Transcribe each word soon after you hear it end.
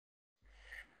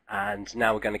And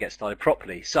now we're going to get started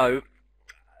properly. So,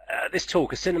 this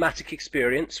talk, a cinematic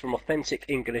experience from authentic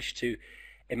English to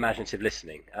imaginative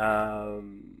listening.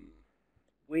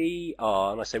 We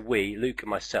are, and I say we, Luke and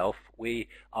myself, we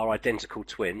are identical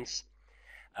twins.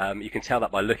 You can tell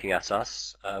that by looking at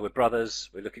us. We're brothers.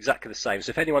 We look exactly the same.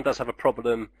 So if anyone does have a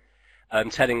problem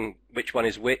telling which one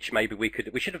is which, maybe we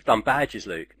should have done badges,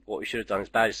 Luke. What we should have done is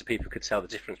badges so people could tell the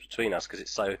difference between us, because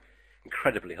it's so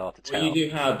incredibly hard to tell. Well, you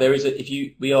do have. There is a. If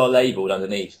you, we are labelled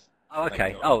underneath. Oh,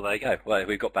 okay. Oh, there you go. Well,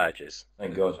 we've got badges.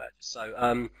 Thank God.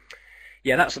 So,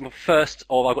 yeah, that's the first.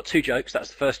 Oh, I've got two jokes. That's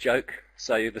the first joke.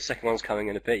 So the second one's coming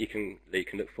in a bit. You can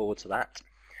look forward to that.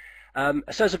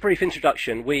 So as a brief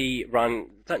introduction, we run.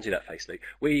 Don't do that face, Luke.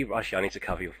 Actually, I need to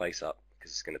cover your face up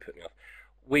because it's going to put me off.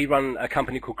 We run a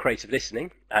company called Creative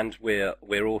Listening, and we're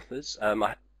authors.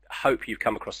 I hope you've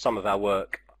come across some of our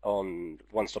work on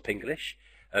One Stop English,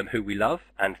 who we love,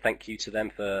 and thank you to them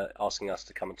for asking us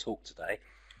to come and talk today.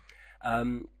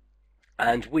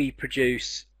 And we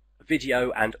produce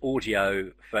video and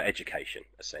audio for education,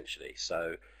 essentially.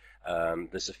 So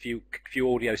there's a few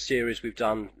audio series we've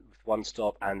done with One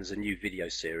Stop, and there's a new video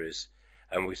series,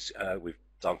 and we've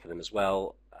done for them as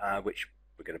well, which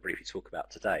we're going to briefly talk about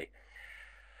today.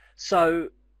 So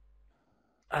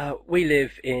we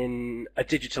live in a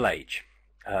digital age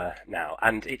now,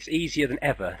 and it's easier than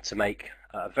ever to make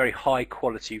very high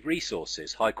quality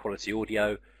resources, high quality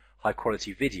audio, high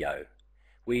quality video.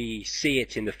 We see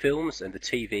it in the films and the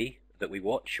TV that we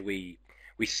watch. We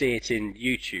see it in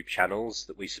YouTube channels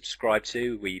that we subscribe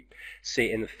to. We see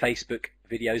it in the Facebook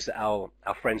videos that our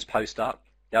friends post up.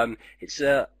 It's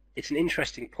an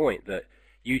interesting point that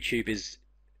YouTube is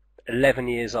 11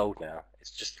 years old now. It's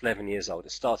just 11 years old.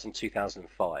 It started in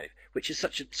 2005, which is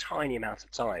such a tiny amount of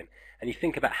time. And you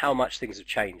think about how much things have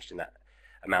changed in that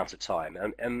amount of time.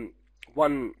 And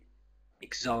one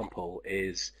example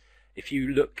is, if you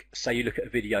look at a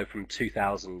video from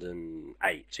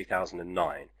 2008,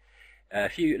 2009,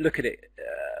 if you look at it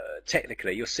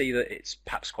technically, you'll see that it's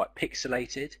perhaps quite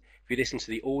pixelated. If you listen to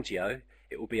the audio,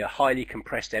 it will be a highly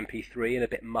compressed MP3 and a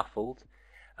bit muffled.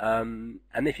 And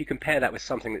if you compare that with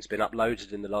something that's been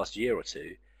uploaded in the last year or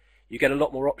two, you get a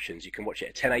lot more options. You can watch it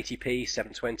at 1080p,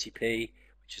 720p,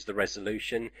 which is the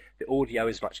resolution. The audio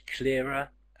is much clearer.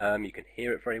 You can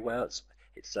hear it very well.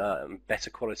 It's better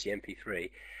quality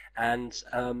MP3, and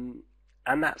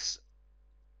that's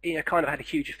kind of had a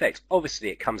huge effect. Obviously,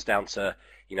 it comes down to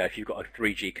if you've got a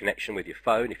 3G connection with your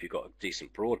phone, if you've got a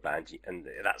decent broadband, and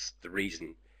that's the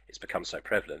reason it's become so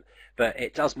prevalent. But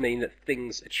it does mean that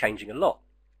things are changing a lot.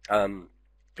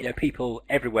 People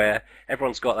everywhere,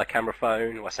 everyone's got their camera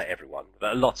phone. Well, I say everyone,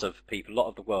 but a lot of people, a lot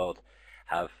of the world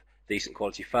have decent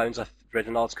quality phones. I read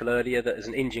an article earlier that there's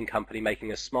an Indian company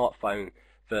making a smartphone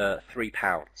for £3.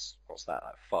 What's that?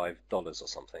 Like $5 or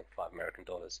something, $5 American.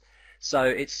 So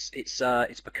it's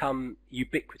become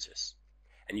ubiquitous,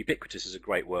 and ubiquitous is a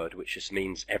great word, which just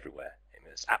means everywhere.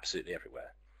 It's absolutely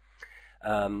everywhere.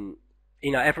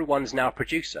 Everyone's now a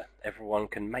producer. Everyone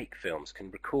can make films,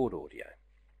 can record audio.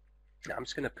 Now I'm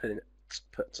just going to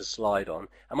put a slide on.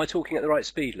 Am I talking at the right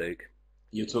speed, Luke?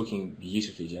 You're talking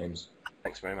beautifully, James.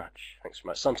 Thanks very much.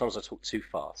 Sometimes I talk too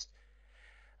fast.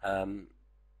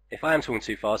 If I am talking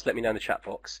too fast, let me know in the chat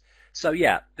box. So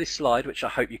yeah, this slide, which I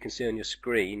hope you can see on your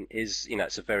screen, is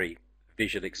it's a very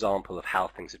visual example of how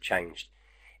things have changed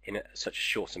in such a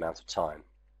short amount of time,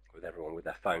 with everyone with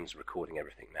their phones recording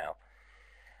everything now.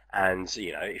 And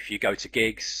if you go to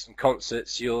gigs and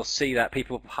concerts, you'll see that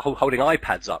people holding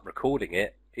iPads up, recording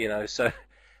it. So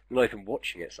not even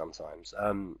watching it sometimes.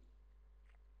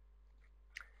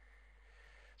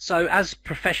 So as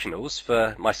professionals,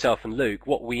 for myself and Luke,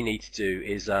 what we need to do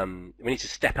is we need to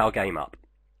step our game up,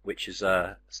 which is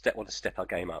what does step our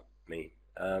game up mean?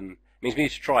 It means we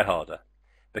need to try harder,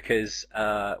 because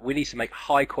we need to make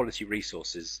high quality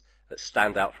resources that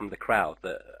stand out from the crowd,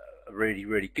 that are really,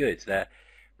 really good. They're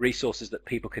resources that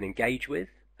people can engage with,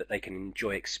 that they can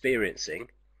enjoy experiencing,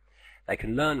 they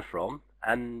can learn from,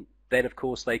 and then of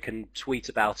course they can tweet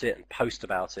about it and post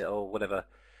about it, or whatever,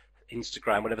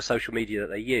 Instagram, whatever social media that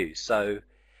they use. So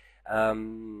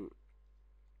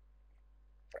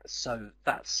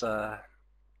that's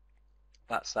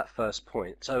that first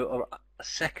point. So a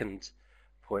second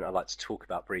point I'd like to talk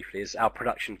about briefly is our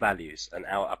production values and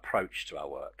our approach to our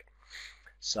work.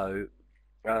 So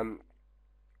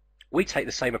we take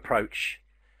the same approach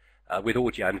with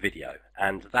audio and video,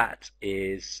 and that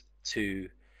is to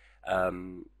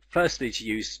firstly to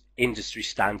use industry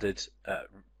standard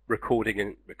recording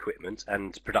and equipment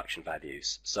and production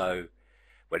values. So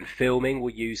when filming,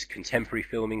 we'll use contemporary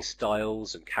filming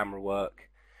styles and camera work.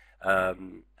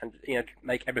 and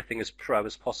make everything as pro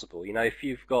as possible. If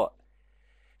you're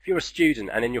a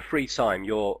student and in your free time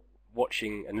you're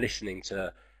watching and listening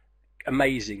to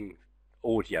amazing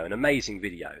audio and amazing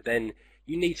video, then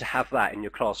you need to have that in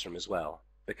your classroom as well,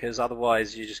 because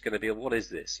otherwise you're just going to be, what is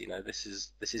this?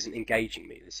 This isn't engaging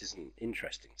me. This isn't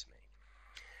interesting to me.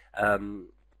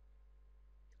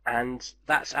 And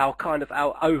that's our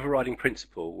overriding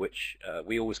principle, which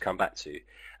we always come back to.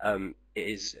 It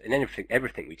is in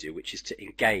everything we do, which is to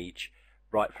engage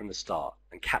right from the start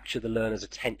and capture the learner's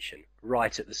attention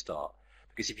right at the start.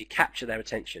 Because if you capture their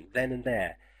attention then and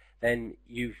there, then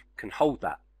you can hold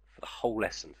that for the whole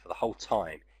lesson, for the whole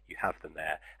time you have them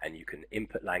there, and you can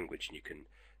input language and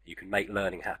you can make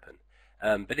learning happen.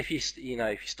 But if you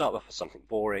start off with something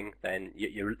boring, then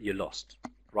you're lost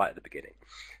right at the beginning.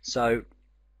 So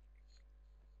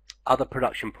other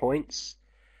production points,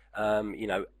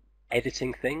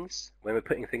 editing things when we're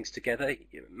putting things together.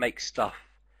 Make stuff.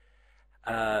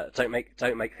 Don't make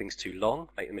things too long.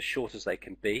 Make them as short as they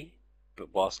can be, but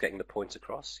whilst getting the point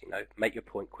across. Make your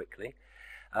point quickly.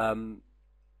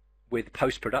 With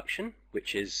post-production,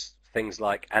 which is things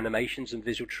like animations and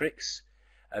visual tricks,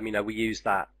 we use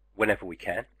that whenever we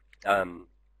can. But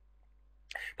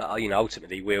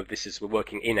ultimately we're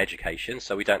working in education,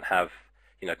 so we don't have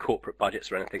corporate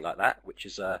budgets or anything like that, which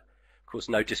is of course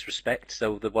no disrespect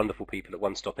to the wonderful people at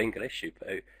One Stop English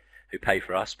who pay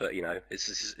for us, but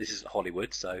this is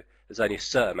Hollywood, so there's only a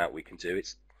certain amount we can do.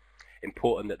 It's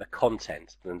important that the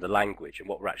content and the language and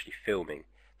what we're actually filming,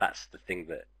 that's the thing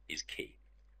that is key.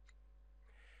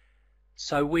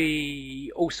 So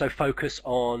we also focus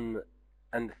on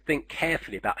and think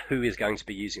carefully about who is going to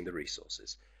be using the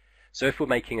resources. So if we're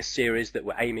making a series that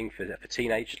we're aiming for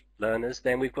teenage learners,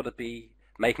 then we've got to be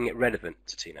making it relevant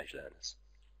to teenage learners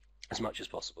as much as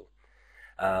possible.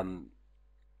 And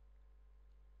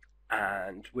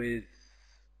with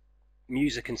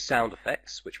music and sound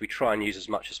effects, which we try and use as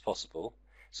much as possible,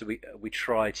 so we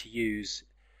try to use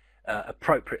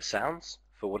appropriate sounds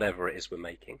for whatever it is we're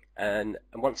making, and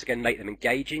once again make them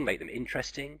engaging, make them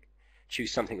interesting,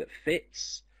 choose something that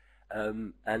fits,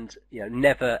 and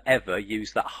never ever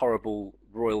use that horrible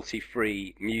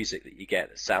royalty-free music that you get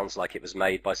that sounds like it was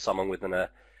made by someone with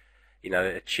a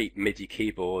cheap MIDI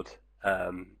keyboard,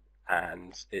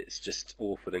 and it's just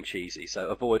awful and cheesy. So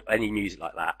avoid any music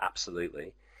like that,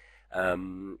 absolutely.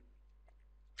 Now,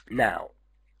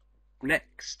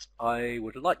 next I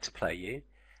would like to play you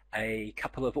a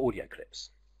couple of audio clips.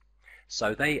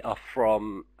 So they are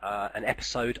from an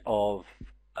episode of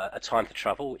A Time to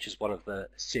Travel, which is one of the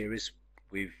series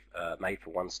we've made for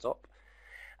One Stop,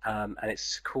 and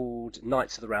it's called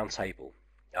Knights of the Round Table,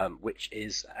 which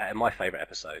is my favourite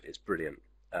episode. It's brilliant.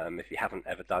 If you haven't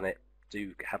ever done it,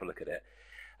 do have a look at it.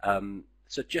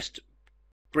 So just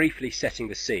briefly setting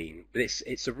the scene,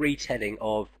 it's a retelling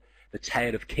of the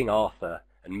tale of King Arthur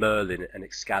and Merlin and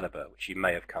Excalibur, which you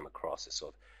may have come across. It's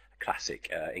sort of a classic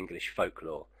English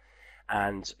folklore.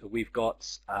 And we've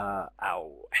got our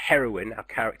heroine, our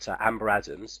character, Amber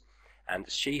Adams, and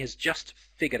she has just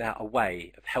figured out a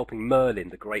way of helping Merlin,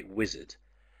 the great wizard,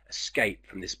 escape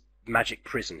from this magic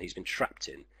prison he's been trapped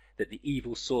in, that the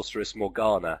evil sorceress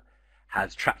Morgana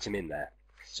has trapped him in there.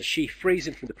 So she frees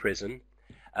him from the prison,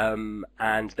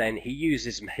 and then he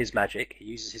uses his magic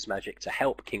to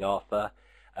help King Arthur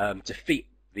defeat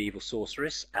the evil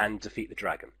sorceress and defeat the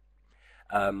dragon.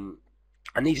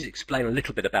 I need to explain a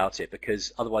little bit about it,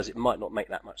 because otherwise it might not make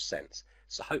that much sense.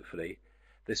 So hopefully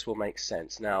this will make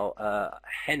sense. Now,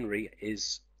 Henry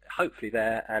is hopefully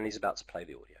there, and he's about to play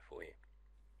the audio for you.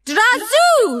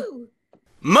 Drazoo!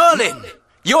 Merlin,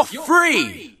 you're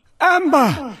free!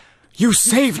 Amber, you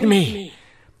saved me.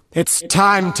 It's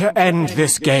time to end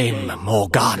this game,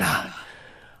 Morgana.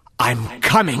 I'm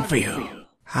coming for you.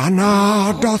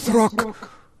 Anna Dothrok,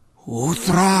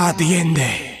 Uthra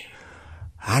Diende.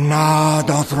 Anna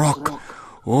Dothrok,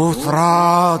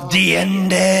 Uthra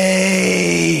Diende.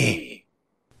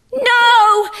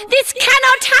 No! This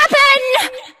cannot happen!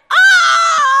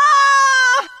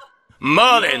 Ah!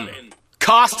 Merlin,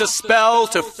 cast a spell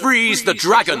to freeze the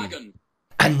dragon.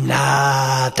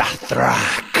 Anna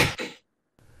Dothrok.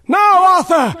 Now,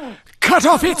 Arthur, cut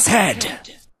off its head.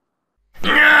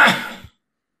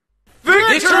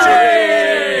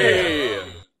 Victory!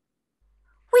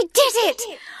 We did it!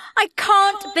 I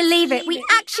can't believe it. We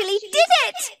actually did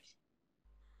it!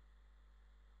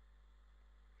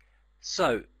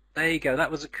 So, there you go.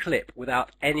 That was a clip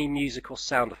without any music or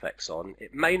sound effects on.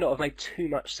 It may not have made too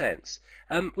much sense.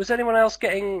 Was anyone else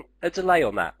getting a delay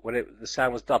on that when the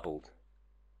sound was doubled?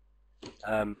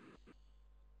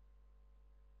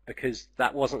 Because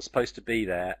that wasn't supposed to be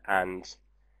there, and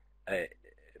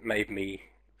made me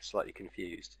slightly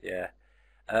confused. Yeah.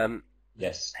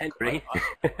 Yes. Henry.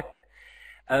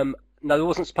 No, there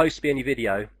wasn't supposed to be any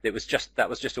video. That was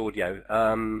just audio.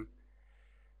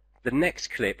 The next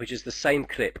clip, which is the same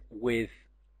clip with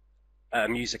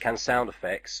music and sound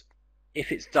effects,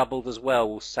 if it's doubled as well,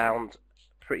 will sound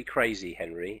pretty crazy,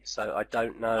 Henry. So I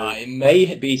don't know. It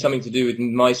may be something to do with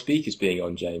my speakers being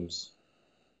on, James.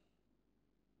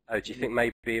 Oh, do you think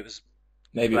maybe it was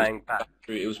Maybe playing back?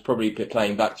 it was probably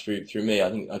playing back through me.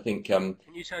 I think. Can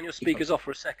you turn your speakers off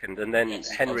for a second, and then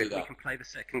Yes, I'll Henry, do that. we can play the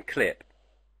second clip.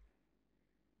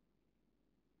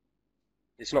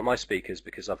 It's not my speakers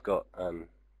because I've got got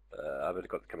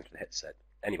it coming to the headset.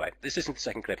 Anyway, this isn't the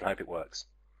second clip, and I hope it works.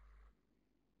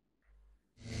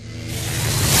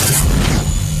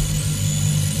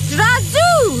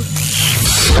 Razoo!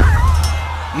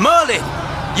 Merlin,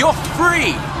 you're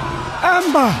free!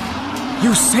 Amber,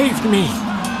 you saved me.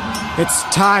 It's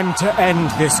time to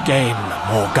end this game,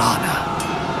 Morgana.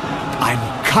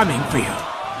 I'm coming for you.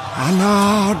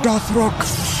 Ana Dothrok,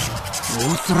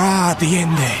 Uthra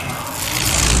Diende.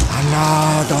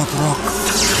 Ana Dothrok,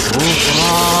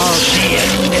 Uthra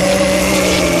Diende.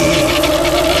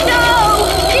 No!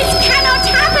 This cannot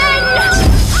happen!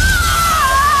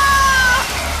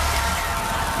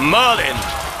 Merlin,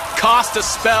 cast a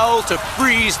spell to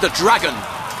freeze the dragon.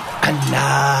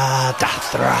 Ana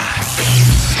Dothrok.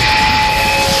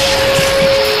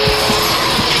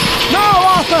 Now,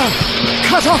 Arthur!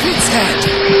 Cut off its head!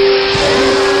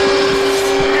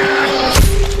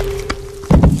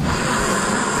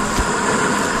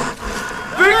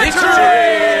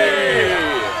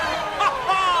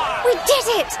 We did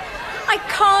it! I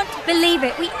can't believe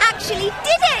it. We actually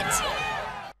did it!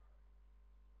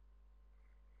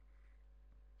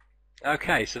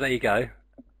 Okay, so there you go.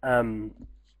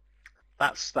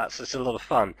 That's a lot of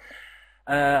fun.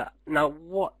 Now,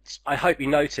 what I hope you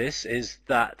notice is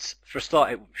that, for a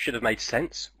start, it should have made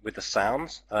sense with the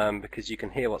sounds, because you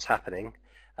can hear what's happening.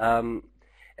 It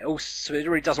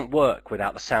really doesn't work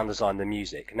without the sound design and the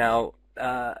music. Now,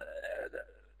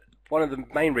 one of the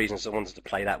main reasons I wanted to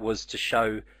play that was to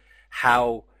show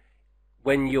how,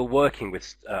 when you're working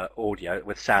with audio,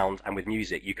 with sound and with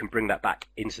music, you can bring that back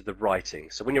into the writing.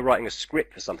 So when you're writing a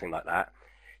script for something like that,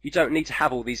 you don't need to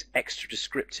have all these extra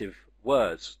descriptive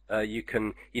words. You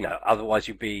can, otherwise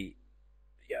you'd be,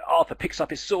 Arthur picks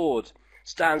up his sword,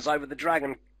 stands over the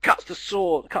dragon, cuts the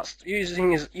sword,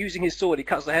 using his sword, he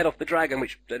cuts the head off the dragon,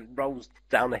 which then rolls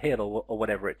down the hill or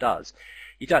whatever it does.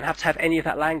 You don't have to have any of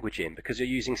that language in because you're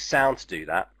using sound to do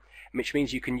that, which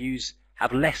means you can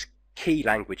have less key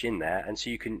language in there, and so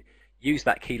you can use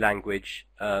that key language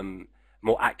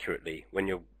more accurately when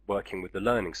you're working with the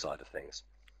learning side of things.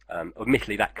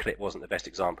 Admittedly, that clip wasn't the best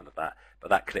example of that, but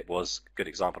that clip was a good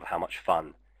example of how much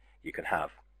fun you can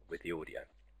have with the audio.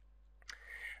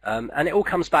 And it all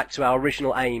comes back to our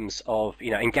original aims of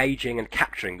engaging and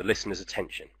capturing the listener's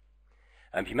attention.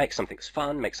 If you make something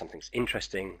fun, make something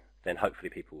interesting, then hopefully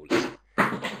people will listen.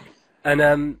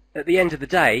 And at the end of the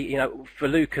day, for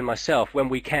Luke and myself, when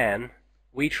we can,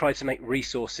 we try to make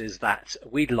resources that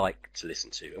we'd like to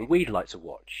listen to and we'd like to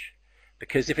watch.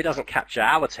 Because if it doesn't capture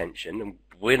our attention and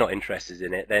we're not interested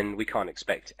in it, then we can't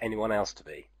expect anyone else to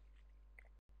be.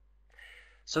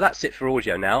 So that's it for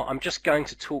audio now. I'm just going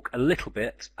to talk a little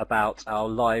bit about our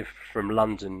Live from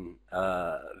London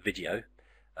video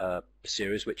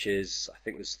series, which is, I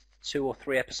think there's 2 or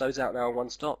 3 episodes out now on One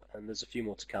Stop, and there's a few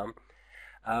more to come.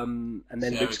 And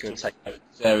then Luke's going to take...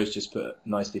 Sarah's just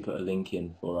nicely put a link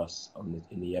in for us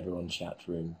in the Everyone chat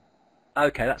room.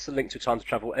 Okay, that's the link to Time to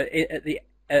Travel.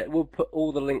 We'll put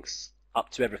all the links up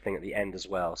to everything at the end as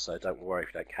well, so don't worry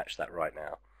if you don't catch that right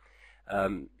now.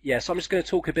 So I'm just going to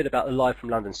talk a bit about the Live from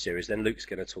London series, then Luke's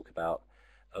going to talk about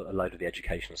a load of the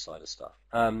educational side of stuff.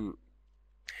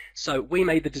 So we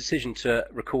made the decision to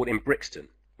record in Brixton,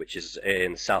 which is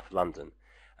in South London.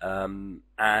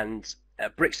 And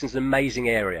Brixton's an amazing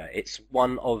area. It's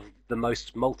one of the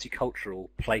most multicultural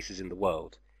places in the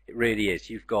world. It really is.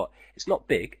 It's not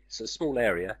big, it's a small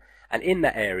area, and in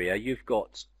that area you've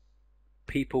got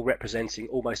people representing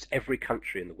almost every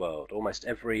country in the world, almost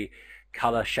every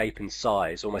colour, shape and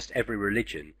size, almost every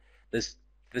religion. There's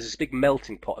this big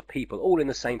melting pot of people all in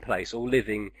the same place, all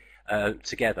living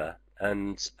together,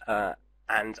 and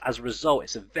as a result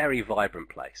it's a very vibrant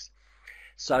place.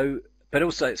 So, but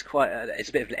also it's it's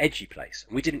a bit of an edgy place,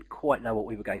 and we didn't quite know what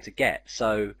we were going to get.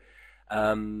 So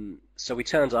we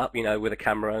turned up, with a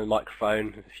camera and a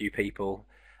microphone, a few people,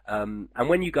 and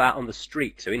when you go out on the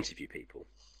street to interview people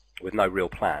with no real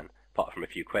plan, apart from a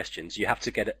few questions, you have to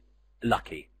get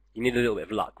lucky. You need a little bit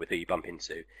of luck with who you bump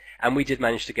into, and we did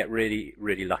manage to get really,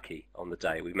 really lucky on the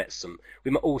day. We met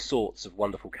all sorts of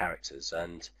wonderful characters,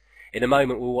 and in a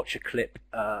moment we'll watch a clip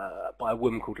by a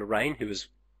woman called Lorraine, who was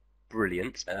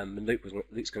brilliant. And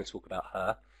Luke's going to talk about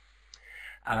her.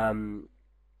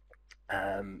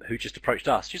 Who just approached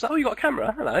us. She's like, "Oh, you got a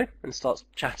camera? Hello," and starts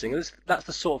chatting. That's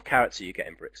the sort of character you get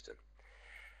in Brixton.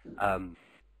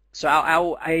 So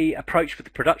our approach for the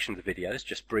production of the videos,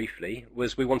 just briefly,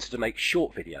 was we wanted to make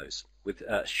short videos with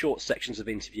short sections of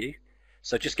interview.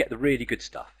 So just get the really good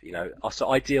stuff, you know. Also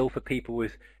ideal for people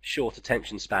with short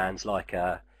attention spans, like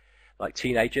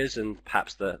teenagers and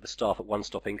perhaps the staff at One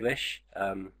Stop English.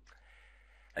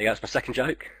 There you go, that's my second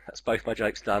joke. That's both my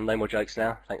jokes done. No more jokes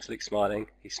now. Thanks, Luke, smiling.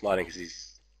 He's smiling because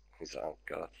he's like, oh,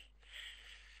 God.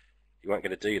 You weren't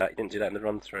going to do that. You didn't do that in the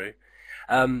run-through.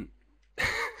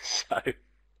 So,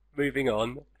 moving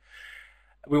on.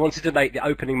 We wanted to make the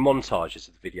opening montages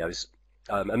of the videos.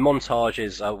 And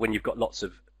montages are when you've got lots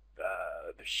of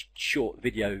short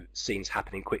video scenes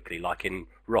happening quickly, like in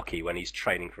Rocky when he's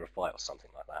training for a fight or something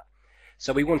like that.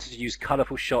 So we wanted to use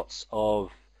colourful shots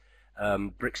of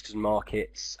Brixton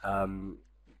markets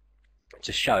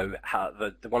to show how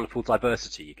the wonderful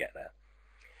diversity you get there.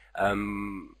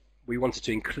 We wanted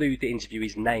to include the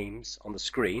interviewees' names on the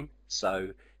screen,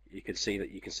 so you can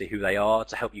see who they are,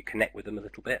 to help you connect with them a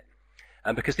little bit.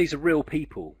 Because these are real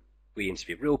people we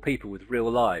interview, real people with real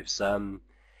lives.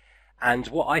 And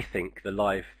what I think the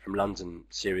Live from London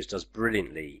series does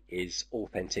brilliantly is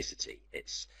authenticity.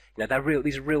 It's, you know,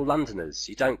 these are real Londoners.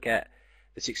 You don't get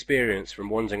this experience from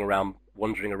wandering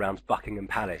around Buckingham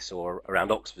Palace or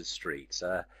around Oxford Street.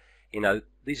 You know,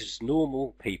 these are just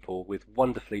normal people with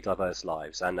wonderfully diverse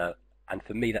lives, and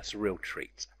for me that's a real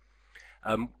treat.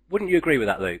 Wouldn't you agree with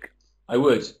that, Luke? I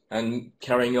would. And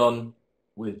carrying on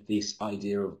with this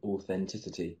idea of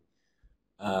authenticity,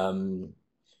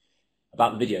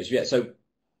 about the videos, yeah. So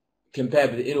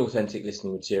compared with inauthentic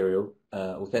listening material,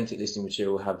 authentic listening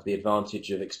material have the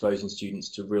advantage of exposing students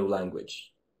to real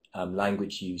language,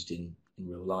 language used in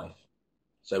real life.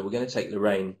 So we're going to take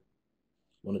Lorraine,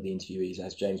 one of the interviewees.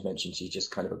 As James mentioned, she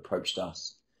just kind of approached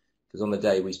us, because on the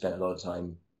day we spent a lot of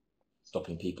time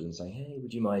stopping people and saying, "Hey,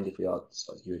 would you mind if we ask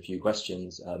you a few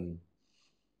questions?" And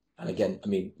again, I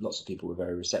mean, lots of people were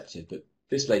very receptive, but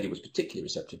this lady was particularly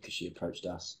receptive because she approached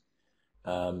us.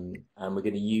 And we're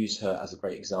going to use her as a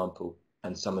great example,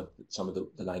 and some of the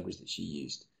language that she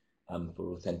used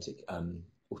for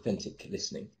authentic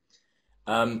listening.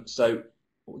 So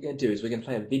what we're going to do is we're going to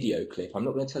play a video clip. I'm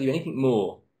not going to tell you anything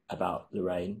more about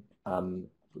Lorraine.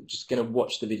 We're just going to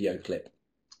watch the video clip,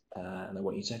 and I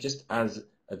want you to, just as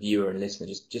a viewer and listener,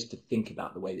 just to think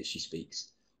about the way that she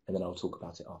speaks, and then I'll talk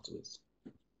about it afterwards.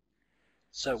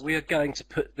 So we are going to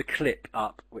put the clip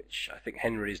up, which I think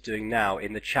Henry is doing now,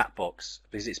 in the chat box,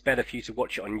 because it's better for you to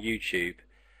watch it on YouTube.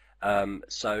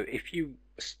 So if you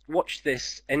watch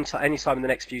this any time in the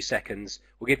next few seconds,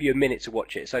 we'll give you a minute to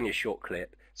watch it. It's only a short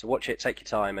clip. So watch it, take your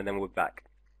time, and then we'll be back.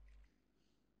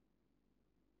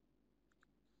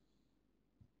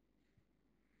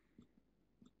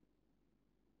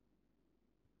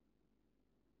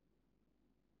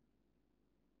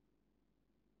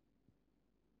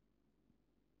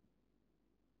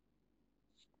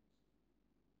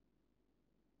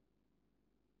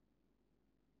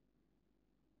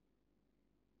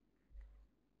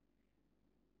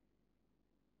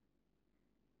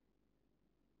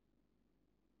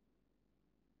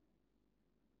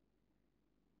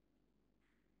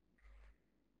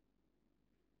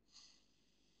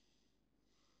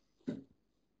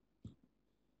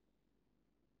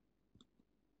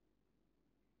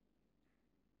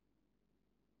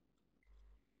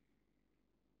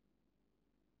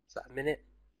 Is that a minute?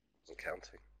 I'm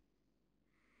counting.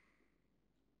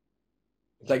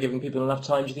 Is that giving people enough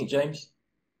time, do you think, James?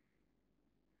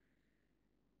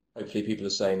 Hopefully people are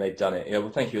saying they've done it. Yeah, well,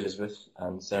 thank you, Elizabeth.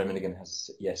 And Sarah Milligan has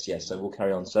yes. So we'll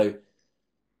carry on. So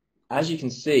as you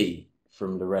can see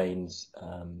from Lorraine's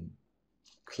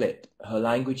clip, her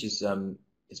language is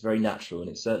very natural, and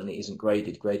it certainly isn't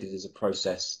graded. Graded is a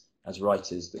process as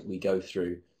writers that we go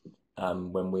through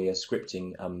when we are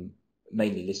scripting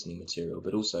mainly listening material,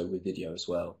 but also with video as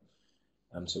well.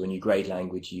 So when you grade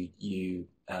language, you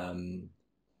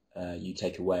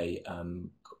take away,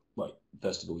 well,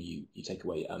 first of all, you take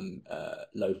away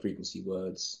low frequency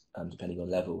words, depending on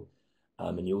level,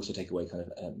 and you also take away kind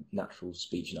of natural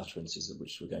speech and utterances,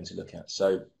 which we're going to look at.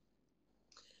 So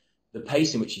the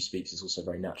pace in which she speaks is also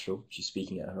very natural. She's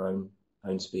speaking at her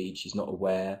own speed. She's not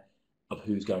aware of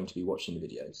who's going to be watching the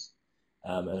videos.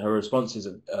 And her responses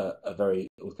are very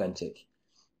authentic.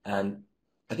 And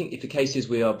I think if the case is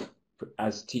we are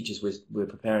as teachers, we're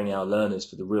preparing our learners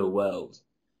for the real world,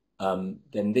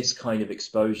 then this kind of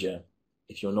exposure,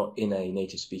 if you're not in a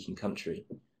native speaking country,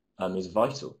 is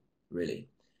vital, really.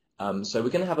 So we're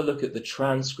going to have a look at the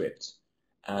transcript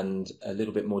and a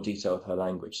little bit more detail of her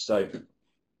language. So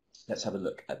let's have a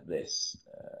look at this.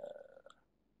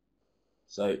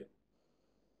 So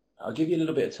I'll give you a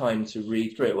little bit of time to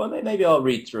read through it. Well, maybe I'll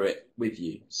read through it with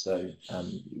you. So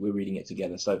we're reading it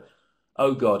together. So,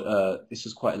 oh God, this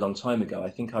was quite a long time ago. I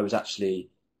think it was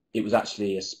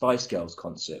actually a Spice Girls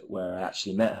concert where I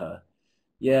actually met her.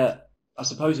 Yeah, I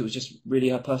suppose it was just really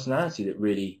her personality that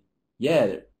really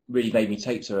made me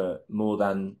take to her more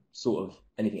than sort of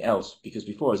anything else, because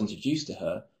before I was introduced to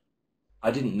her,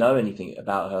 I didn't know anything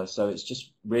about her, so it's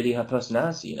just really her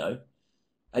personality, you know.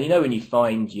 And you know, when you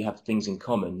find you have things in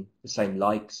common, the same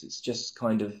likes, it's just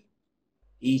kind of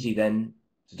easy then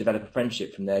to develop a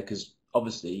friendship from there, because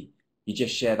obviously you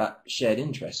just share that shared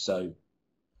interest. So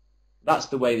that's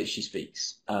the way that she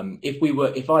speaks.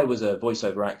 If I was a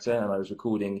voiceover actor and I was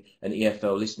recording an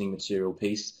EFL listening material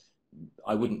piece,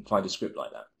 I wouldn't find a script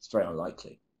like that. It's very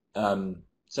unlikely.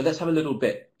 So let's have a little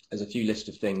bit as a few list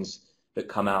of things that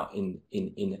come out in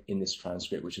this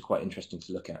transcript, which are quite interesting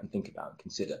to look at and think about and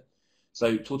consider.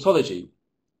 So tautology,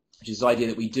 which is the idea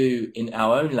that we do in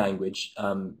our own language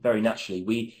very naturally.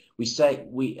 We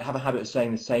have a habit of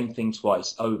saying the same thing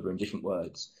twice over in different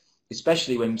words,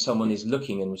 especially when someone is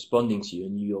looking and responding to you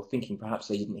and you're thinking perhaps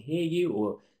they didn't hear you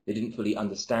or they didn't fully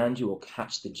understand you or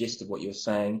catch the gist of what you're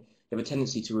saying. You have a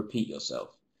tendency to repeat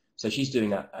yourself. So she's doing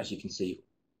that, as you can see,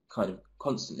 kind of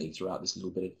constantly throughout this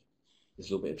little bit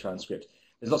of transcript.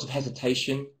 There's lots of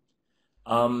hesitation,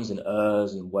 ums and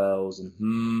ers and wells and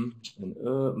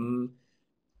and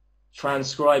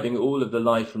Transcribing all of the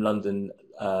Live from London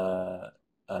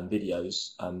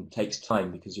videos takes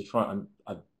time, because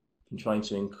I've been trying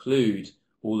to include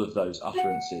all of those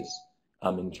utterances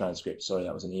in the transcript. Sorry,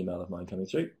 that was an email of mine coming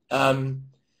through.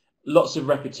 Lots of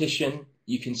repetition.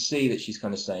 You can see that she's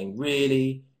kind of saying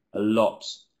really, a lot,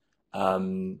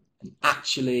 and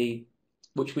actually,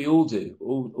 which we all do,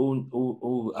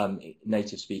 all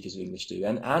native speakers of English do,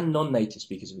 and non-native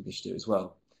speakers of English do as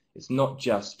well. It's not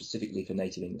just specifically for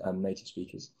native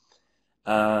speakers.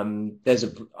 As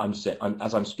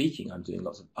I'm speaking, I'm doing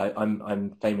lots of.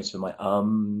 I'm famous for my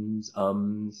ums.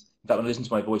 In fact, when I listen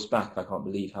to my voice back, I can't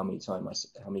believe how many times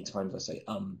I say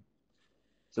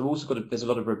So we've also there's a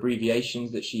lot of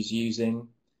abbreviations that she's using.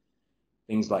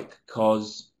 Things like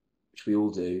cause, which we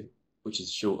all do, which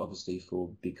is short, obviously, for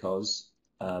because.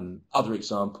 Other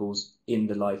examples in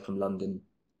the Live from London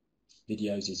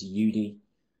videos is uni,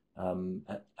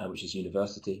 which is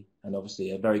university, and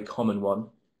obviously a very common one.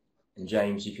 And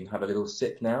James, you can have a little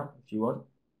sip now if you want,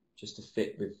 just to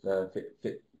fit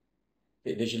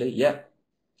visually. Yeah,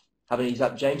 have an ease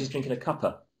up. James is drinking a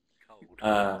cuppa.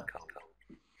 Cold.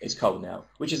 It's cold now,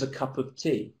 which is a cup of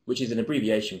tea, which is an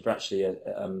abbreviation for actually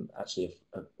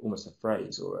almost a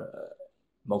phrase or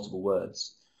multiple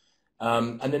words.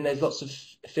 And then there's lots of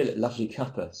lovely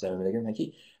cuppa, Sarah Milligan, thank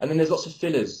you. And then there's lots of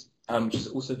fillers, which is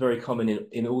also very common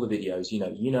in all the videos.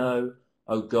 You know,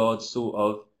 oh God, sort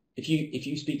of. If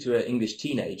you speak to an English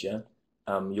teenager,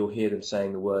 you'll hear them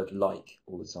saying the word like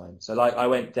all the time. So like, I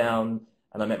went down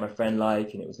and I met my friend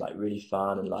like, and it was like really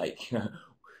fun and like,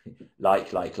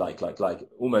 like,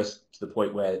 almost to the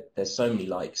point where there's so many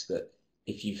likes that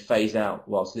if you phase out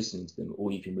whilst listening to them,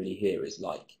 all you can really hear is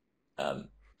like,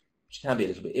 which can be a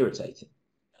little bit irritating.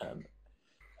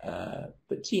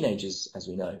 But teenagers, as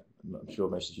we know, I'm sure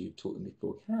most of you have taught them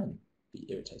before, can be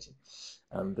irritating,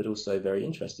 but also very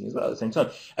interesting as well at the same time.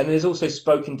 And there's also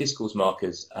spoken discourse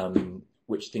markers,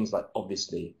 which things like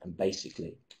obviously and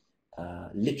basically,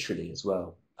 literally as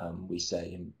well, we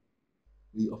say, and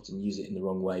we often use it in the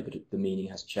wrong way, but the meaning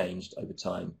has changed over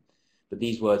time. But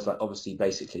these words like obviously,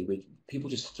 basically, people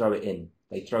just throw it in.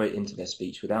 They throw it into their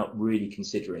speech without really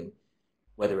considering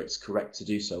whether it's correct to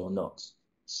do so or not.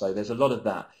 So there's a lot of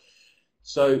that.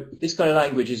 So this kind of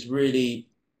language is really,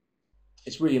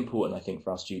 it's really important, I think,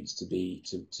 for our students to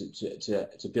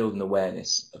build an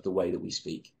awareness of the way that we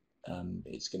speak.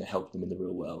 It's going to help them in the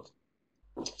real world.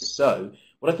 So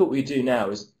what I thought we'd do now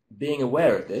is, being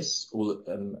aware of this,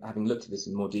 having looked at this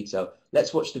in more detail,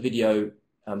 let's watch the video.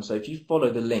 So if you follow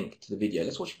the link to the video,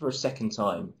 let's watch it for a second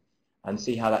time and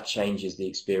see how that changes the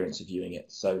experience of viewing it.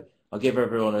 So I'll give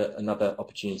everyone another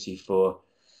opportunity for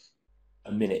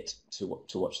a minute to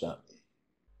watch that.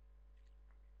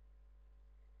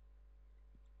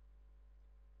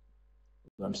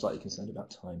 I'm slightly concerned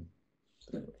about time.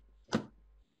 So anyway,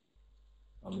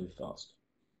 I'll move fast.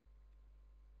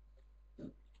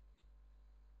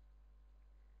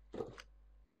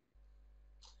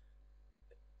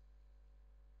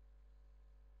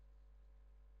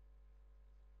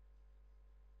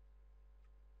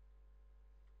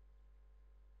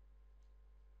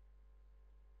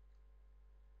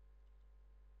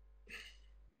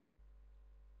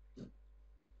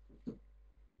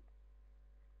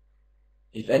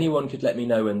 If anyone could let me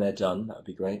know when they're done, that would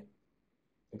be great.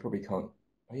 I probably can't.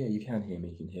 Oh yeah, you can hear me.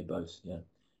 You can hear both. Yeah.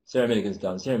 Sarah Milligan's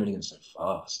done. Sarah Milligan's so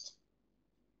fast.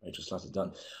 Rachel Slatter's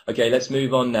done. Okay, let's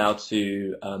move on now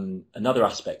to another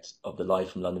aspect of the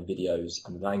Live from London videos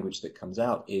and the language that comes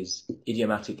out is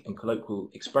idiomatic and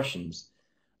colloquial expressions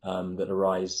that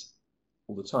arise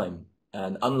all the time.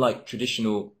 And unlike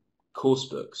traditional course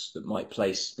books that might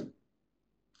place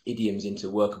idioms into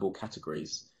workable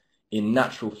categories, in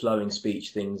natural flowing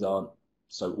speech things aren't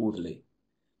so orderly.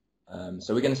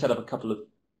 So we're going to set up a couple of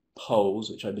polls,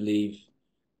 which I believe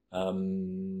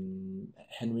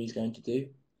Henry's going to do.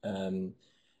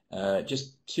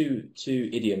 Just two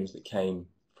idioms that came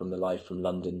from the Live from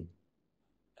London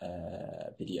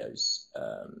videos.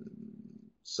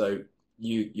 So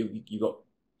you got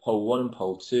poll 1 and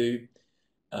poll 2.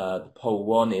 The poll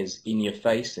 1 is in your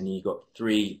face, and you got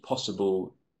 3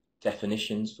 possible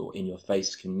definitions for in your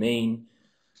face can mean.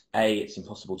 A, it's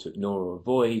impossible to ignore or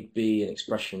avoid. B, an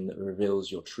expression that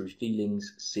reveals your true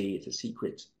feelings. C, it's a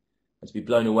secret. And to be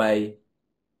blown away,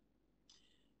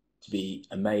 to be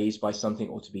amazed by something,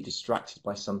 or to be distracted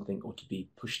by something, or to be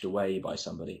pushed away by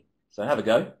somebody. So have a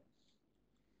go.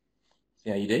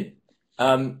 See how you do.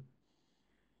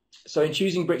 So in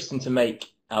choosing Brixton to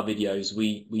make our videos,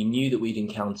 we knew that we'd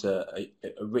encounter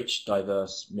a rich,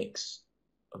 diverse mix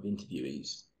of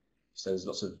interviewees. So there's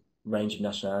lots of range of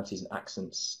nationalities and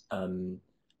accents,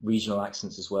 regional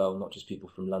accents as well, not just people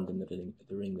from London that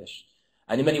are English.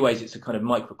 And in many ways, it's a kind of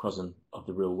microcosm of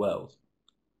the real world.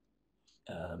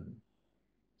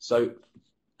 So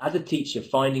as a teacher,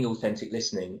 finding authentic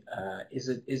listening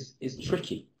is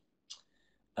tricky.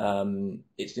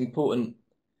 It's important.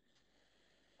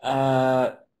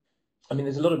 I mean,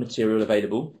 there's a lot of material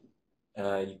available.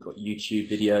 You've got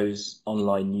YouTube videos,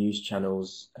 online news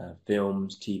channels,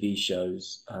 films, TV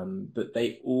shows, but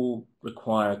they all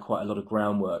require quite a lot of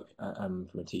groundwork from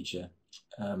a teacher.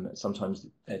 Sometimes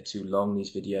they're too long,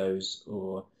 these videos,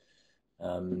 or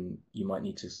you might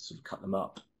need to sort of cut them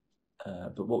up.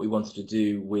 But what we wanted to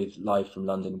do with Live from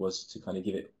London was to kind of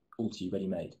give it all to you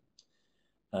ready-made.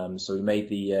 So we made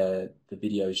the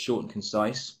videos short and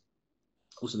concise.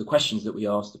 Also, the questions that we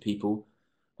asked the people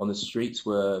on the streets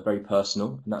were very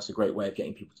personal, and that's a great way of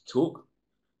getting people to talk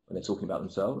when they're talking about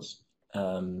themselves.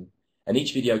 And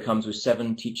each video comes with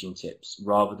 7 teaching tips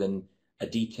rather than a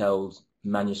detailed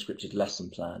manuscripted lesson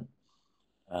plan.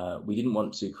 We didn't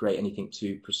want to create anything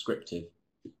too prescriptive,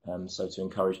 so to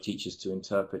encourage teachers to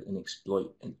interpret and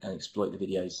exploit the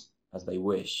videos as they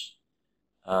wish.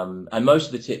 And most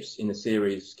of the tips in the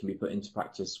series can be put into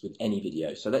practice with any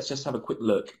video. So let's just have a quick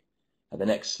look at the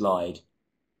next slide.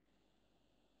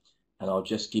 And I'll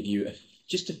just give you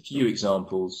just a few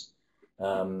examples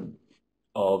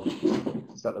of,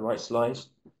 is that the right slide?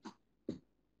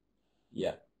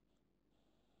 Yeah.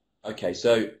 Okay,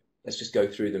 so let's just go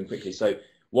through them quickly. So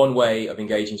one way of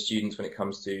engaging students when it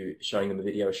comes to showing them a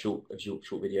video, a short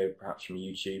video, perhaps from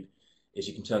YouTube, is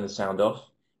you can turn the sound off,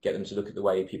 get them to look at the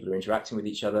way people are interacting with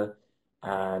each other,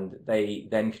 and they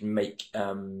then can make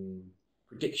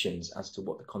predictions as to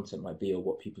what the content might be or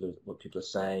what people are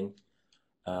saying.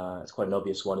 It's quite an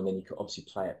obvious one, and then you can obviously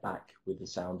play it back with the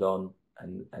sound on,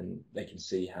 and they can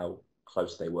see how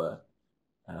close they were.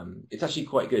 It's actually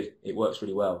quite good. It works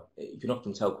really well. You can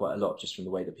often tell quite a lot just from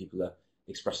the way that people are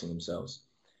expressing themselves.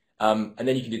 And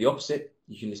then you can do the opposite.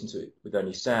 You can listen to it with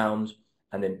only sound,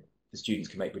 and then the students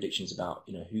can make predictions about,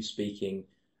 who's speaking,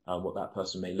 what that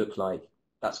person may look like.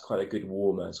 That's quite a good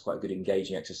warmer. It's quite a good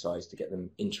engaging exercise to get them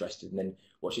interested. And then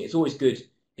watching. It's always good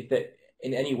if that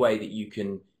in any way that you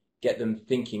can get them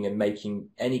thinking and making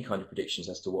any kind of predictions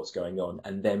as to what's going on,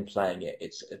 and then playing it.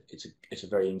 It's a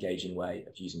very engaging way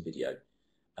of using video.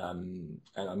 And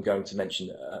I'm going to mention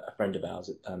a friend of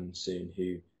ours soon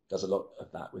who does a lot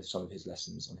of that with some of his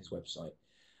lessons on his website.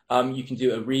 You can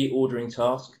do a reordering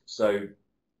task. So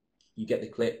you get the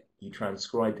clip, you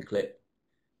transcribe the clip,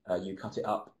 you cut it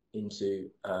up into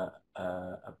the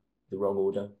wrong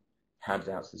order, hand it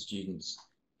out to the students.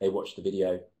 They watch the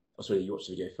video. You watch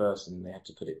the video first, and they have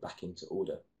to put it back into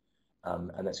order.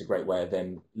 And that's a great way of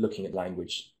them looking at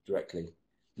language directly.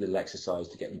 A little exercise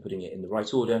to get them putting it in the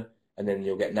right order, and then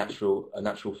you'll get a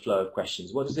natural flow of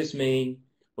questions. What does this mean?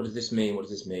 What does this mean? What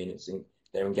does this mean?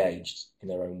 They're engaged in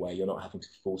their own way. You're not having to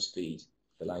force feed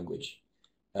the language.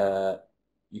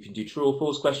 You can do true or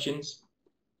false questions.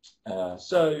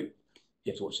 So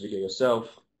you have to watch the video yourself,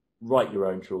 write your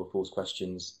own true or false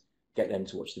questions, get them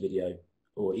to watch the video,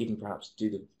 or even perhaps do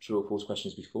the true or false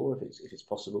questions before if it's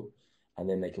possible, and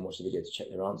then they can watch the video to check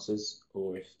their answers.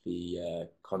 Or if the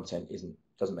content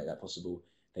doesn't make that possible,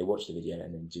 they watch the video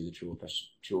and then do the true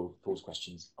or false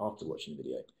questions after watching the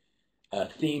video.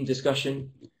 Theme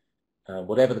discussion,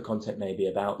 whatever the content may be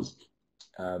about.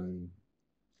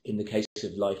 In the case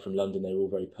of Life from London, they're all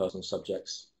very personal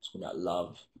subjects, talking about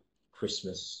love,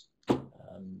 Christmas,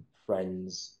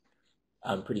 friends,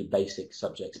 pretty basic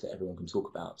subjects that everyone can talk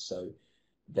about. So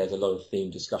there's a lot of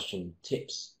theme discussion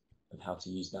tips of how to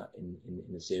use that in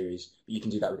the series. But you can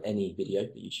do that with any video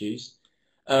that you choose.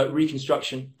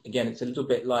 Reconstruction, again, it's a little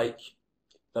bit like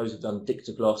those who've done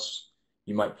Dictogloss.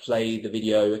 You might play the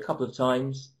video a couple of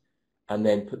times and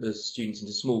then put the students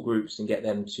into small groups and get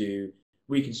them to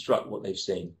reconstruct what they've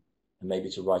seen, and maybe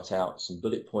to write out some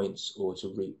bullet points or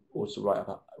to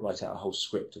write out a whole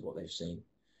script of what they've seen.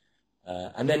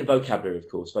 And then vocabulary, of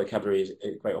course. Vocabulary is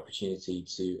a great opportunity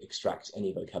to extract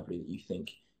any vocabulary that you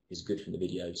think is good from the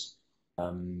videos.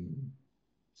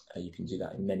 You can do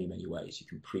that in many, many ways. You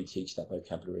can pre-teach that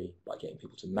vocabulary by getting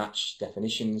people to match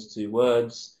definitions to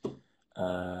words.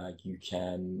 You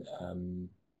can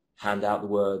hand out the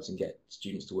words and get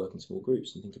students to work in small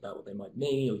groups and think about what they might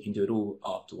mean, or you can do it all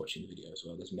after watching the video as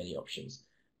well. There's many options,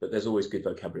 but there's always good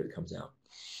vocabulary that comes out.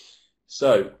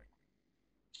 So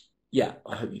yeah,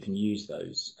 I hope you can use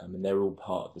those, and they're all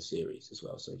part of the series as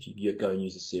well. So if you go and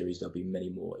use the series, there'll be many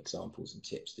more examples and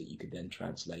tips that you could then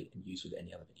translate and use with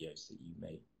any other videos that you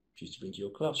may choose to bring to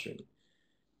your classroom.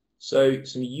 So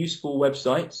some useful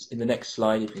websites in the next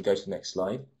slide. If you can go to the next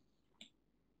slide.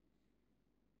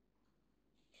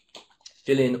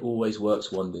 Fill-in always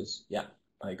works wonders. Yeah,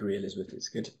 I agree, Elizabeth. It's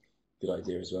good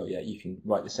idea as well. Yeah, you can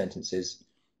write the sentences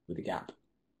with a gap.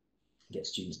 Get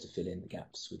students to fill in the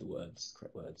gaps with the words,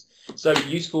 correct words. So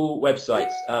useful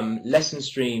websites,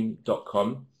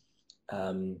 lessonstream.com,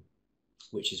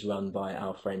 which is run by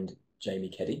our friend Jamie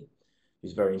Keddy,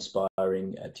 who's a very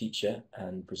inspiring teacher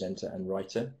and presenter and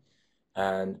writer.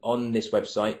 And on this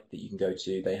website that you can go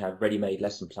to, they have ready-made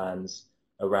lesson plans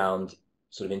around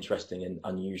sort of interesting and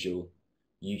unusual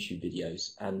YouTube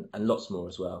videos and lots more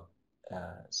as well.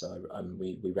 So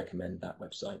we recommend that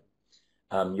website.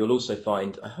 You'll also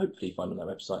find, hopefully find on that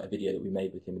website, a video that we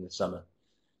made with him in the summer,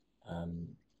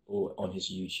 or on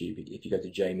his YouTube. If you go to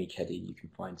Jamie Keddy, you can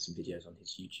find some videos on his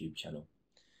YouTube channel.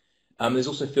 There's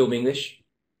also Film English,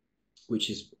 which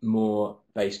is more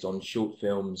based on short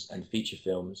films and feature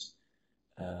films,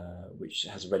 which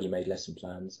has ready-made lesson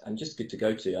plans and just good to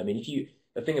go to. I mean,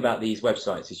 the thing about these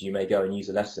websites is you may go and use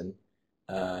a lesson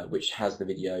which has the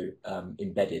video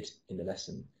embedded in the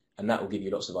lesson, and that will give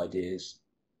you lots of ideas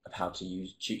of how to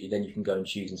use. Then you can go and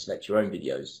choose and select your own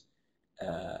videos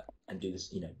and do this,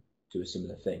 do a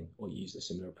similar thing or use a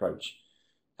similar approach.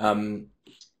 Film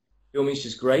English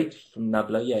is great from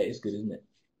Nabla. Yeah, it is good, isn't it?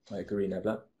 I agree,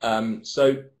 Nabla.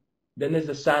 So then there's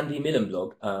the Sandy Millen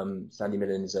blog. Sandy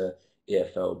Millen is a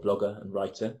EFL blogger and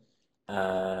writer,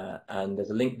 and there's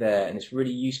a link there, and it's a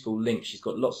really useful link. She's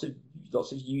got lots of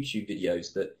YouTube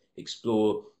videos that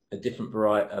explore a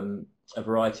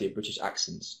variety of British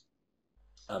accents.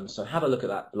 So have a look at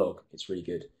that blog. It's really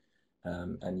good,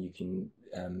 and you can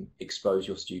expose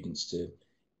your students to.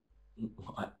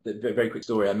 The very quick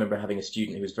story. I remember having a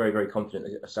student who was very, very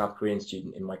confident, a South Korean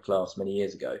student in my class many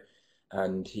years ago,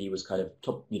 and he was kind of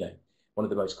top, one of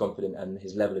the most confident, and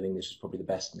his level of English was probably the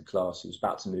best in the class. He was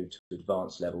about to move to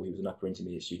advanced level. He was an upper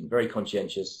intermediate student, very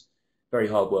conscientious, very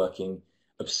hardworking,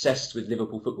 obsessed with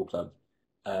Liverpool Football Club,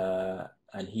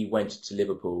 and he went to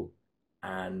Liverpool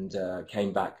and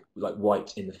came back like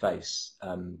white in the face,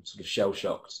 sort of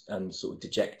shell-shocked and sort of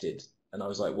dejected. And I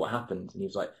was like, what happened? And he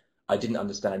was like, I didn't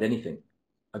understand anything.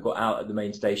 I got out at the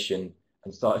main station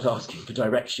and started asking for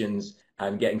directions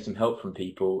and getting some help from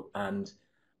people, and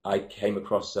I came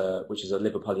across which is a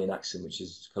Liverpudlian accent, which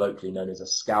is colloquially known as a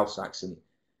Scouse accent,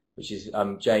 which is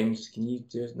James, can you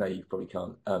do it? No, you probably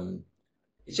can't.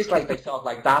 It's just like they talk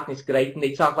like that, and it's great, and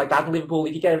they talk like that in Liverpool.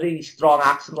 If you get a really strong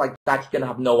accent like that, you're going to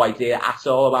have no idea at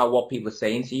all about what people are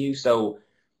saying to you. So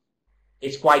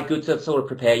it's quite good to sort of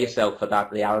prepare yourself for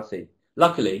that reality.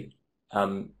 Luckily,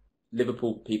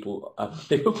 Liverpool people from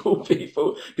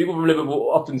Liverpool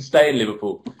often stay in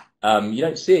Liverpool. You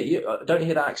don't see it. You don't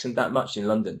hear that accent that much in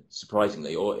London,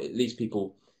 surprisingly, or at least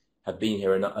people have been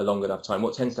here a long enough time.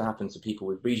 What tends to happen to people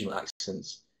with regional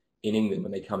accents in England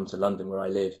when they come to London, where I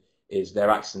live, is their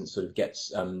accent sort of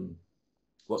gets,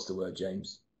 what's the word,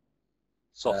 James?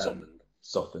 Softened.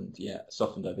 Softened, yeah,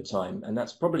 softened over time. And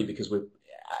that's probably because we're,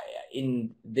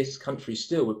 in this country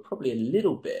still, we're probably a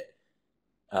little bit,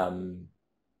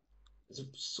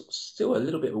 there's still a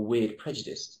little bit of a weird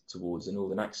prejudice towards a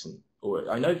northern accent. Or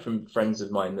I know from friends of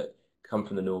mine that come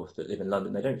from the north that live in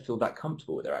London, they don't feel that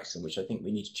comfortable with their accent, which I think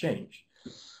we need to change.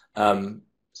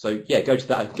 So yeah, go to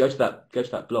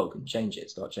that blog and change it.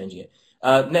 Start changing it.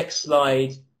 Next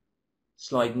slide.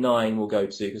 slide 9 we'll go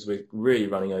to, because we're really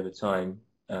running over time.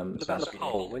 What about the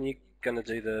poll? When are you going to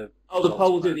do the... Oh, the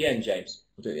poll we'll do at the end, James.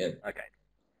 We'll do it at the end.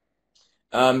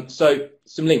 Okay. So,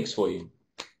 some links for you.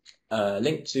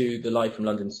 Link to the Live from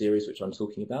London series, which I'm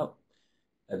talking about.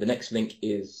 The next link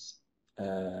is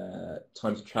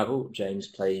Time to Travel. James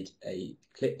played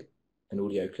an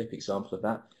audio clip example of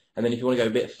that. And then if you want to go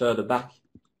a bit further back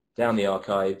down the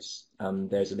archives,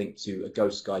 there's a link to A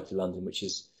Ghost Guide to London, which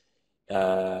is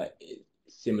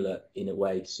similar in a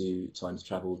way to Time to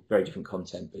Travel. Very different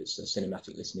content, but it's a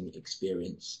cinematic listening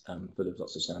experience full of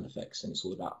lots of sound effects, and it's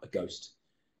all about a ghost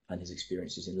and his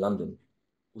experiences in London.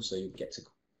 Also, you get to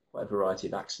quite a variety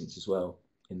of accents as well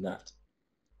in that.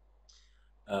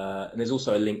 And there's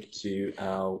also a link to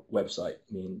our website,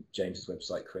 me and James's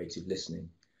website, Creative Listening,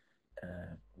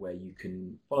 where you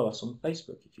can follow us on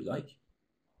Facebook if you like.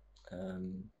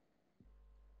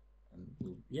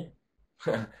 Yeah.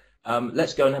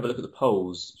 Let's go and have a look at the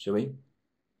polls, shall we?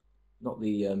 Not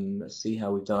the. Let's see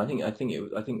how we've done. I think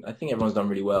everyone's done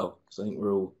really well, because I think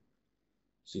we're all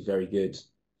very good.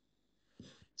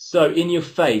 So in your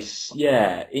face,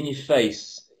 yeah,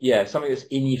 something that's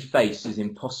in your face is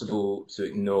impossible to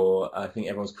ignore. I think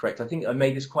everyone's correct. I think I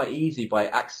made this quite easy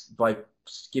by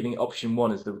giving option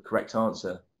 1 as the correct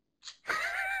answer.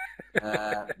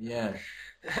 Yeah.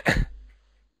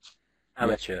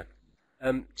 Amateur.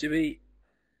 Do we?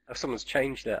 Oh, someone's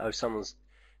changed it.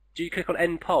 Do you click on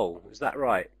end poll? Is that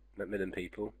right, Macmillan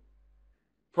people?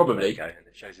 Probably. There you go, and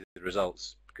it shows you the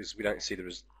results, because we don't see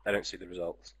they don't see the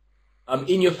results.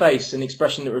 In your face, an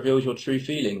expression that reveals your true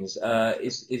feelings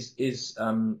is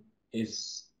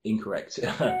incorrect.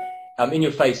 In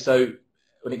your face. So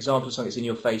an example of something that's in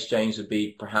your face, James, would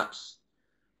be perhaps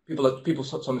people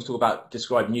sometimes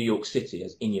describe New York City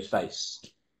as in your face,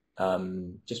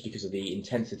 just because of the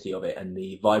intensity of it and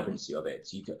the vibrancy of it.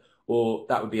 Or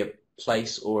that would be a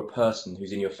place or a person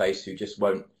who's in your face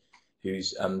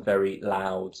who's very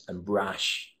loud and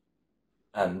brash,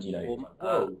 and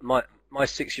my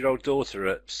 6-year-old daughter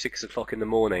at 6 o'clock in the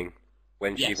morning,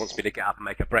 when she wants me to get up and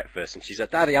make her breakfast, and she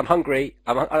said, "Daddy, I'm hungry.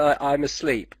 I'm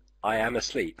asleep. I am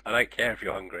asleep. I don't care if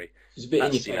you're hungry." It's a bit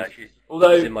in your face.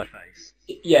 Although it's in my face.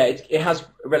 Yeah, it has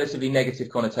relatively negative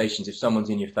connotations. If someone's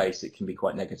in your face, it can be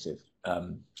quite negative.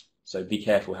 So be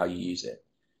careful how you use it.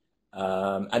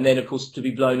 And then, of course, to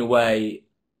be blown away,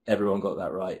 everyone got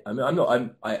that right. I mean,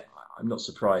 I'm not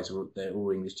surprised. They're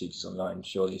all English teachers online,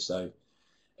 surely. So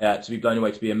to be blown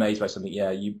away, to be amazed by something,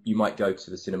 you might go to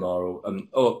the cinema,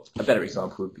 or a better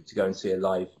example would be to go and see a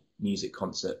live music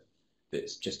concert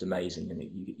that's just amazing, and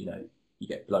you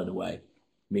get blown away.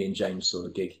 Me and James saw a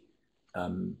gig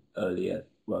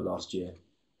last year,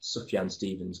 Sufjan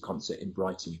Stevens concert in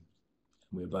Brighton,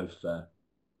 and we were both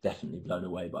definitely blown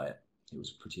away by it. It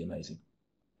was pretty amazing.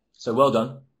 So well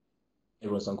done.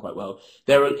 Everyone's done quite well.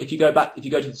 If you go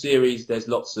to the series, there's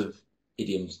lots of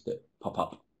idioms that pop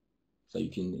up, so you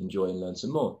can enjoy and learn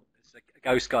some more. It's a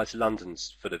Ghost Guide to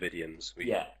London's full of idioms.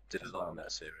 We did a lot on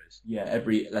that series. Yeah,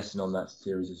 every lesson on that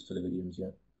series is full of idioms.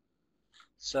 Yeah.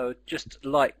 So just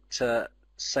like to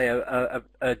say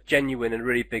a genuine and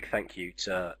really big thank you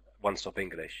to One Stop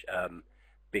English,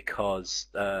 because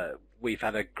we've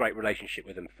had a great relationship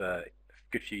with them for a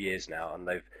good few years now, and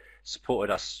they've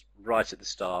supported us right at the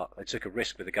start. They took a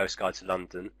risk with the Ghost Guide to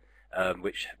London,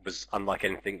 which was unlike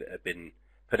anything that had been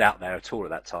put out there at all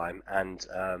at that time, and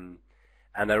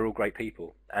they're all great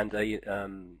people. And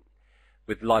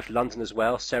with Live to London as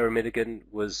well, Sarah Milligan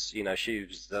was, she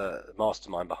was the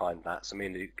mastermind behind that. So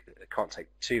I can't take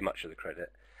too much of the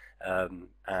credit,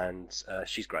 and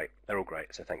she's great. They're all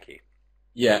great. So thank you.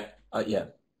 Yeah.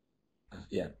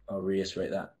 I'll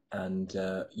reiterate that. And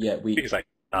we. He's like,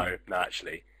 no,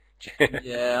 actually.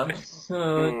 Yeah,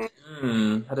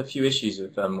 had a few issues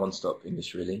with One Stop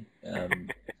English, really.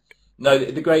 No,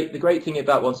 the great thing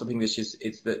about One Stop English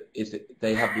is that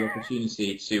they have the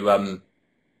opportunity to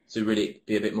really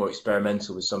be a bit more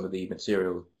experimental with some of the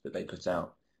material that they put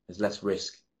out. There's less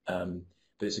risk, but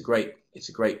it's a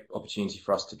great opportunity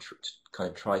for us to kind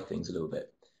of try things a little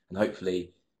bit, and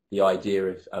hocally the idea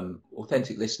of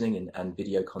authentic listening and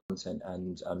video content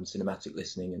and cinematic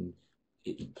listening and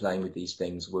playing with these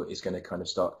things is going to kind of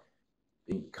start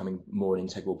becoming more an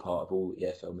integral part of all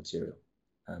EFL material.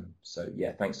 So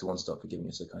yeah, thanks to One Stop for giving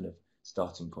us a kind of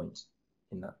starting point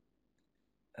in that.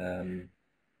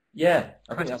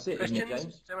 I think that's it, isn't it, James?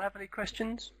 Does anyone have any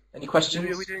questions? Any questions?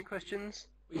 Are we doing questions?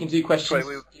 We can do questions.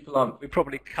 People aren't. We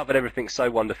probably covered everything so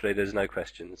wonderfully. There's no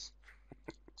questions.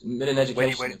 Macmillan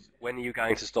education. When are you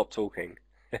going to stop talking?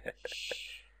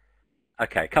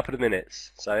 Okay, a couple of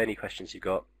minutes. So any questions you've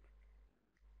got?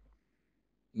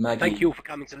 Maggie. Thank you all for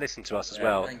coming to listen to us as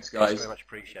well. Thanks, guys. It's very much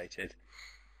appreciated.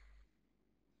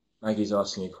 Maggie's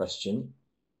asking a question.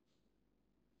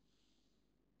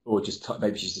 Or just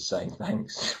maybe she's just saying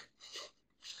thanks.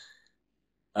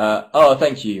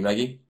 Thank you, Maggie.